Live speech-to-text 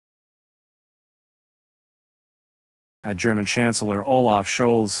German Chancellor Olaf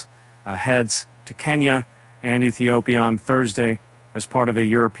Scholz heads to Kenya and Ethiopia on Thursday as part of a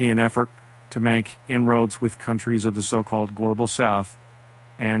European effort to make inroads with countries of the so-called Global South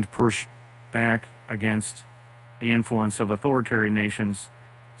and push back against the influence of authoritarian nations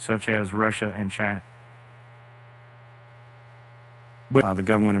such as Russia and China. The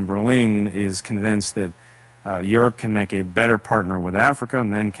government in Berlin is convinced that Europe can make a better partner with Africa,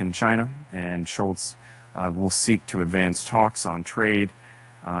 and then can China, and Scholz will seek to advance talks on trade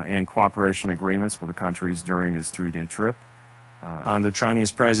and cooperation agreements with the countries during his 3-day trip. On the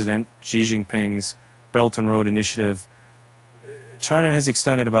Chinese President Xi Jinping's Belt and Road Initiative, China has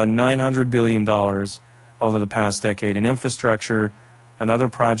extended about $900 billion over the past decade in infrastructure and other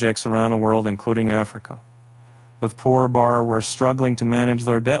projects around the world, including Africa. With poor borrowers struggling to manage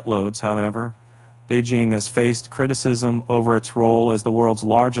their debt loads, however, Beijing has faced criticism over its role as the world's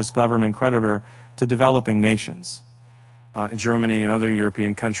largest government creditor to developing nations. Germany and other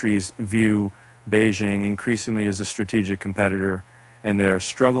European countries view Beijing increasingly as a strategic competitor, and they're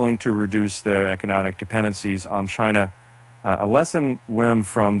struggling to reduce their economic dependencies on China, a lesson learned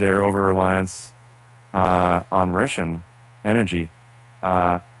from their over-reliance on Russian energy.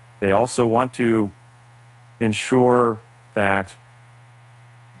 They also want to ensure that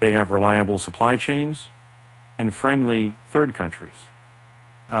they have reliable supply chains and friendly third countries.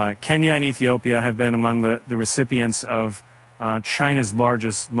 Kenya and Ethiopia have been among the recipients of China's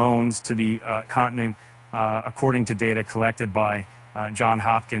largest loans to the continent, according to data collected by Johns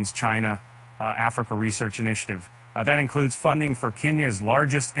Hopkins China Africa Research Initiative. That includes funding for Kenya's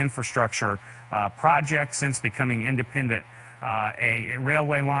largest infrastructure project since becoming independent, a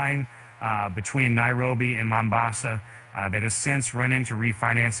railway line between Nairobi and Mombasa that has since run into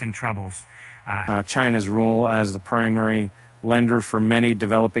refinancing troubles. China's role as the primary lender for many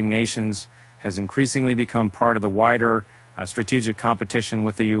developing nations has increasingly become part of the wider strategic competition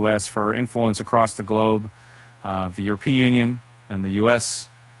with the U.S. for influence across the globe. The European Union and the U.S.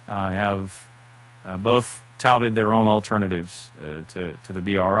 have both touted their own alternatives to the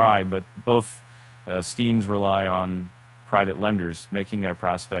BRI, but both schemes rely on private lenders, making their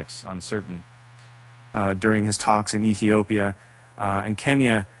prospects uncertain. During his talks in Ethiopia and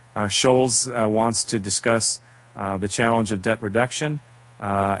Kenya, Scholz wants to discuss the challenge of debt reduction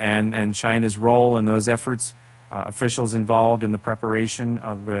and China's role in those efforts. Officials involved in the preparation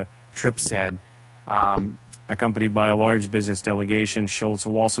of the trip said, accompanied by a large business delegation, Scholz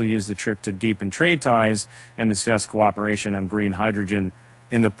will also use the trip to deepen trade ties and discuss cooperation on green hydrogen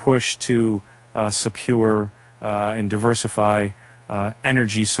in the push to secure and diversify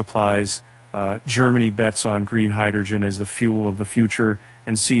energy supplies. Germany bets on green hydrogen as the fuel of the future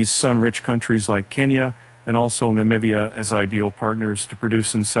and sees some rich countries like Kenya and also Namibia as ideal partners to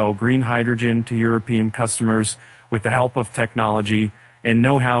produce and sell green hydrogen to European customers with the help of technology and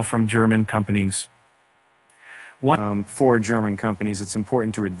know-how from German companies. For German companies, it's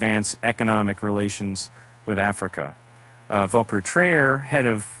important to advance economic relations with Africa. Volker Treyer, head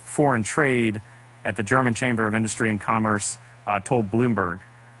of foreign trade at the German Chamber of Industry and Commerce, told Bloomberg,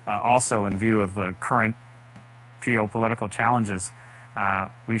 also in view of the current geopolitical challenges,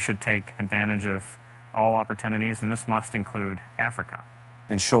 we should take advantage of all opportunities, and this must include Africa.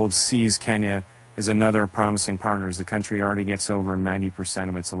 And Scholz sees Kenya as another promising partner, as the country already gets over 90%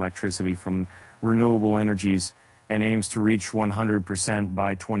 of its electricity from renewable energies and aims to reach 100%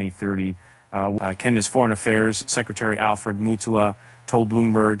 by 2030. Kenya's Foreign Affairs Secretary Alfred Mutula told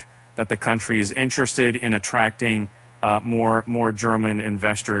Bloomberg that the country is interested in attracting more German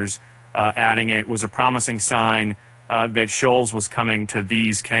investors, adding it was a promising sign that Scholz was coming to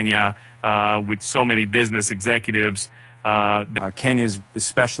Kenya with so many business executives. Kenya is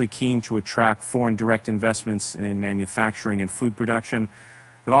especially keen to attract foreign direct investments in manufacturing and food production,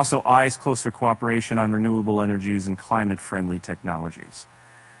 but also eyes closer cooperation on renewable energies and climate-friendly technologies.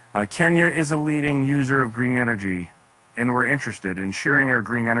 Kenya is a leading user of green energy, and we're interested in sharing our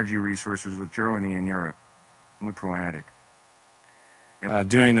green energy resources with Germany and Europe. Muy pragmatic.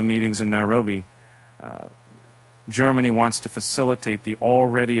 During the meetings in Nairobi, Germany wants to facilitate the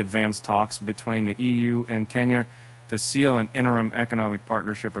already advanced talks between the EU and Kenya to seal an interim economic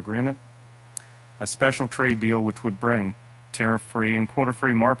partnership agreement, a special trade deal which would bring tariff-free and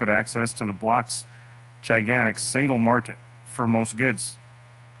quota-free market access to the bloc's gigantic single market for most goods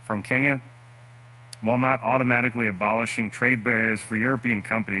from Kenya, while not automatically abolishing trade barriers for European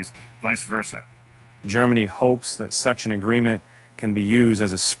companies, vice versa. Germany hopes that such an agreement can be used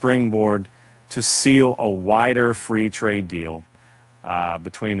as a springboard to seal a wider free trade deal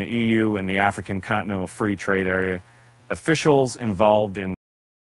between the EU and the African Continental Free Trade Area. Officials involved in